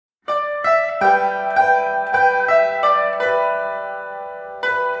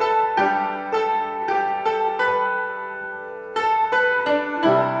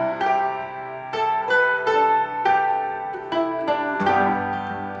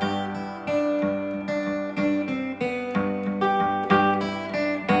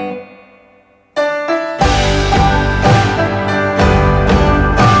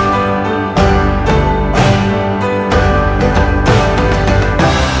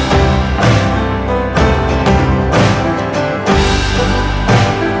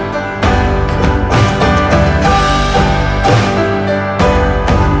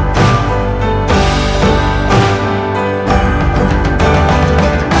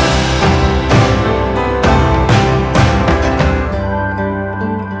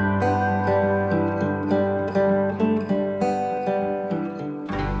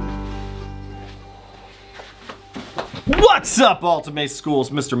What's up, Alta Mesa Schools?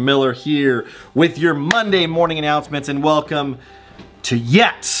 Mr. Miller here with your Monday morning announcements, and welcome to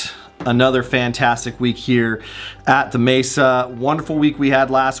yet another fantastic week here at the Mesa. Wonderful week we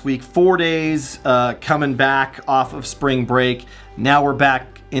had last week. 4 days coming back off of spring break. Now we're back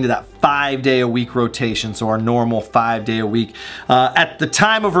into that 5-day-a-week rotation, so our normal 5-day-a-week. At the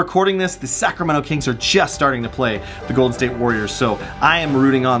time of recording this, the Sacramento Kings are just starting to play the Golden State Warriors, so I am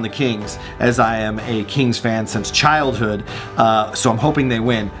rooting on the Kings, as I am a Kings fan since childhood, so I'm hoping they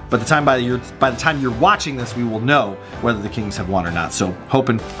win. But by the time you're watching this, we will know whether the Kings have won or not. So hope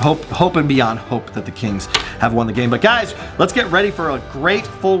and beyond hope that the Kings have won the game. But guys, let's get ready for a great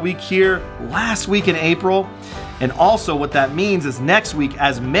full week here. Last week in April. And also what that means is next week,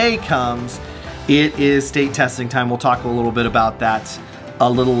 as May comes, it is state testing time. We'll talk a little bit about that a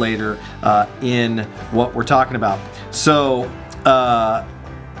little later in what we're talking about. So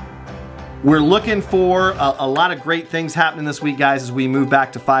we're looking for a lot of great things happening this week, guys, as we move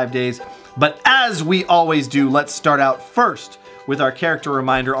back to 5 days. But as we always do, let's start out first with our character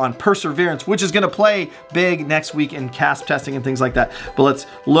reminder on Perseverance, which is going to play big next week in CASP testing and things like that. But let's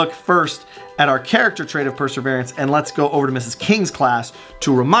look first at our character trait of Perseverance, and let's go over to Mrs. King's class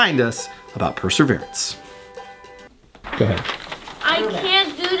to remind us about Perseverance. Go ahead. I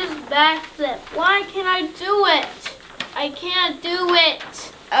can't do this backflip. Why can't I do it? I can't do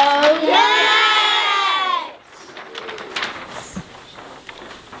it. Oh, yes!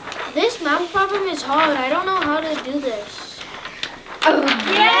 This math problem is hard. I don't know how to do this. Oh,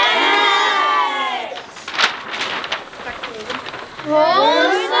 yes!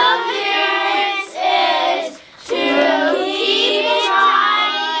 Perseverance is to keep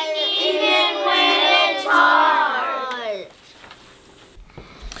trying even when it's hard.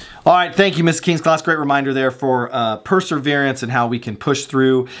 All right, thank you, Miss King's class. Great reminder there for perseverance and how we can push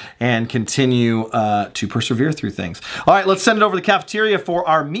through and continue to persevere through things. All right, let's send it over to the cafeteria for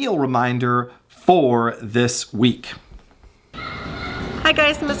our meal reminder for this week. Hi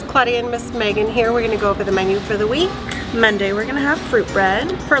guys, Miss Claudia and Miss Megan here. We're going to go over the menu for the week. Monday we're going to have fruit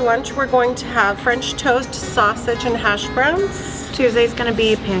bread. For lunch we're going to have French toast, sausage, and hash browns. Tuesday's going to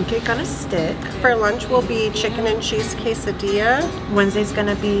be pancake on a stick. For lunch will be chicken and cheese quesadilla. Wednesday's going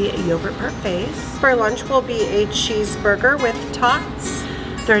to be yogurt parfaits. For lunch will be a cheeseburger with tots.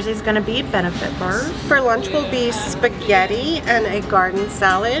 Thursday's going to be benefit bars. For lunch will be spaghetti and a garden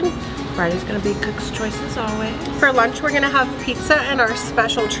salad. Friday's going to be Cook's Choice as always. For lunch we're going to have pizza, and our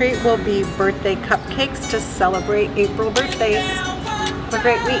special treat will be birthday cupcakes to celebrate April birthdays. Have a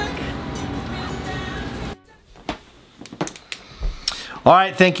great week. All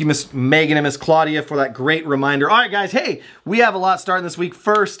right, thank you, Miss Megan and Miss Claudia, for that great reminder. All right, guys, hey, we have a lot starting this week.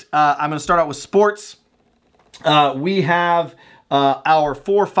 First, I'm going to start out with sports. We have our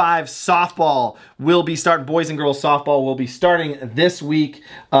 4-5 softball will be starting. Boys and girls softball will be starting this week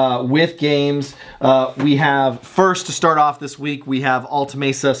with games. We have, first to start off this week, we have Alta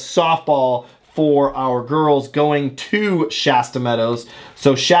Mesa softball for our girls going to Shasta Meadows.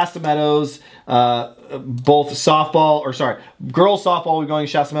 So Shasta Meadows, both softball, or sorry, girls softball will be going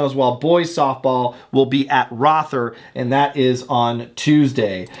to Shasta Meadows, while boys softball will be at Rother, and that is on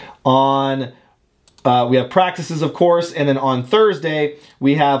Tuesday. We have practices, of course, and then on Thursday,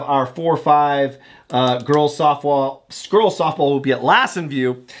 we have our 4-5 girls softball will be at Lassen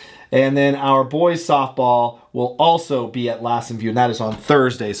View, and then our boys softball will also be at Lassen View, and that is on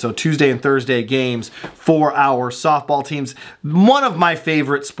Thursday. So Tuesday and Thursday games for our softball teams. One of my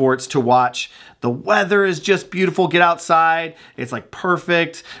favorite sports to watch. The weather is just beautiful. Get outside. It's like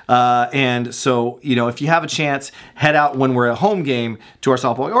perfect. And so, you know, if you have a chance, head out when we're at home game to our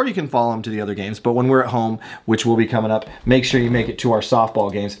softball, or you can follow them to the other games. But when we're at home, which will be coming up, make sure you make it to our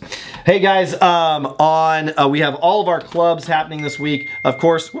softball games. Hey guys, we have all of our clubs happening this week. Of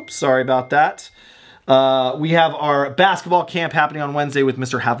course, whoops, sorry about that. We have our basketball camp happening on Wednesday with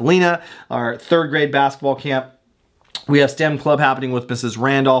Mr. Javelina, our 3rd grade basketball camp. We have STEM Club happening with Mrs.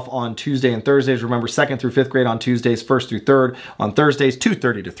 Randolph on Tuesday and Thursdays. Remember, 2nd through 5th grade on Tuesdays, 1st through 3rd on Thursdays,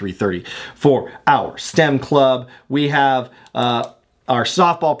 2:30 to 3:30 for our STEM Club. We have our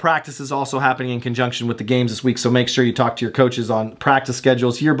softball practices also happening in conjunction with the games this week, so make sure you talk to your coaches on practice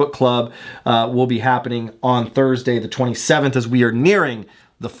schedules. Yearbook Club will be happening on Thursday the 27th, as we are nearing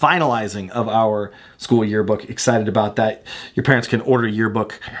the finalizing of our school yearbook. Excited about that. Your parents can order a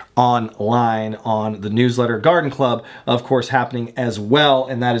yearbook online on the newsletter. Garden Club, of course, happening as well,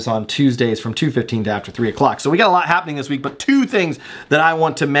 and that is on Tuesdays from 2:15 to after 3 o'clock. So we got a lot happening this week, but 2 things that I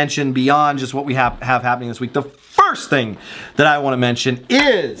want to mention beyond just what we have happening this week. The first thing that I want to mention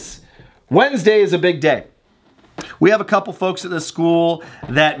is Wednesday is a big day. We have a couple folks at the school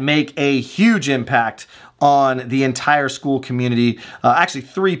that make a huge impact on the entire school community. Actually,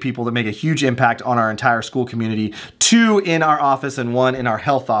 3 people that make a huge impact on our entire school community. 2 in our office and 1 in our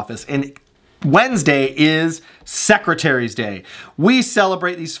health office. And Wednesday is Secretary's Day. We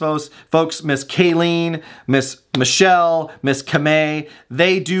celebrate these folks, Miss Kayleen, Miss Michelle, Miss Kamei.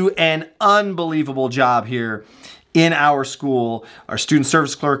 They do an unbelievable job here in our school. Our student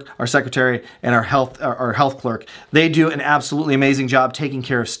service clerk, our secretary, and our health clerk. They do an absolutely amazing job taking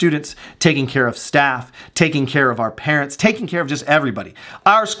care of students, taking care of staff, taking care of our parents, taking care of just everybody.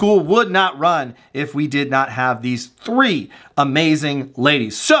 Our school would not run if we did not have these 3 amazing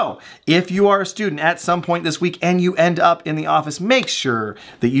ladies. So if you are a student at some point this week and you end up in the office, make sure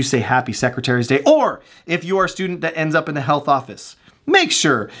that you say Happy Secretary's Day. Or if you are a student that ends up in the health office, make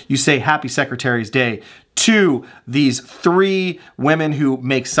sure you say Happy Secretary's Day to these 3 women who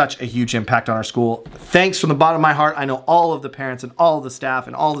make such a huge impact on our school. Thanks from the bottom of my heart. I know all of the parents and all of the staff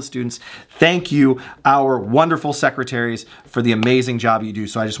and all the students. Thank you, our wonderful secretaries, for the amazing job you do.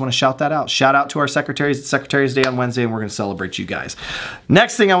 So I just want to shout that out. Shout out to our secretaries. It's Secretary's Day on Wednesday, and we're going to celebrate you guys.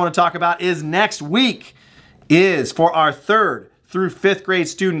 Next thing I want to talk about is next week is for our 3rd through 5th grade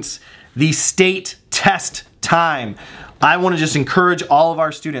students, the state test time. I want to just encourage all of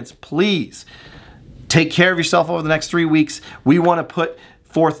our students, please take care of yourself over the next 3 weeks. We want to put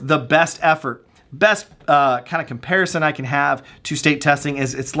forth the best effort. Best kind of comparison I can have to state testing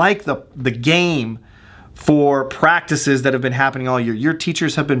is it's like the game for practices that have been happening all year. Your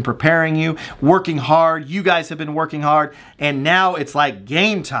teachers have been preparing you, working hard. You guys have been working hard. And now it's like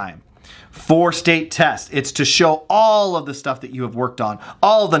game time for state test. It's to show all of the stuff that you have worked on,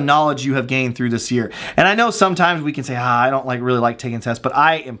 all the knowledge you have gained through this year. And I know sometimes we can say, I don't really like taking tests, but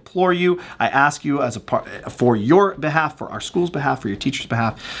I implore you, I ask you as a part, for your behalf, for our school's behalf, for your teacher's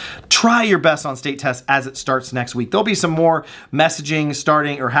behalf, try your best on state tests as it starts next week. There'll be some more messaging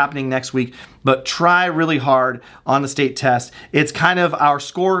starting or happening next week, but try really hard on the state test. It's kind of our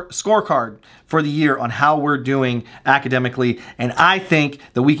scorecard for the year on how we're doing academically. And I think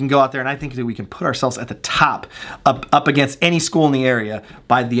that we can go out there and I think that we can put ourselves at the top up against any school in the area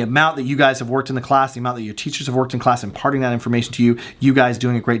by the amount that you guys have worked in the class, the amount that your teachers have worked in class, imparting that information to you, you guys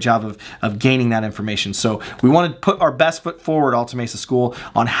doing a great job of gaining that information. So we want to put our best foot forward, Alta Mesa School,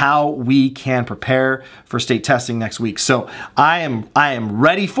 on how we can prepare for state testing next week. So I am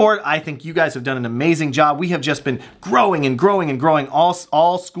ready for it. I think you guys have done an amazing job. We have just been growing and growing and growing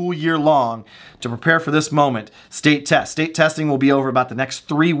all school year long to prepare for this moment. State test. State testing will be over about the next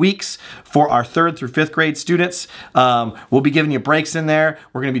 3 weeks for our 3rd through 5th grade students. We'll be giving you breaks in there.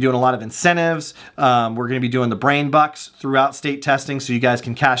 We're going to be doing a lot of incentives. We're going to be doing the brain bucks throughout state testing so you guys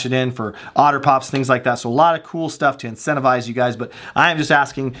can cash it in for Otter Pops, things like that. So a lot of cool stuff to incentivize you guys, but I am just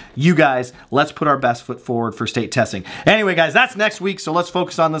asking you guys, let's put our best foot forward for state testing. Anyway, guys, that's next week, so let's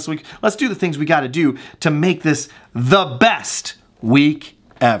focus on this week. Let's do the things we got to do to make this the best week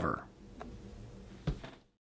ever.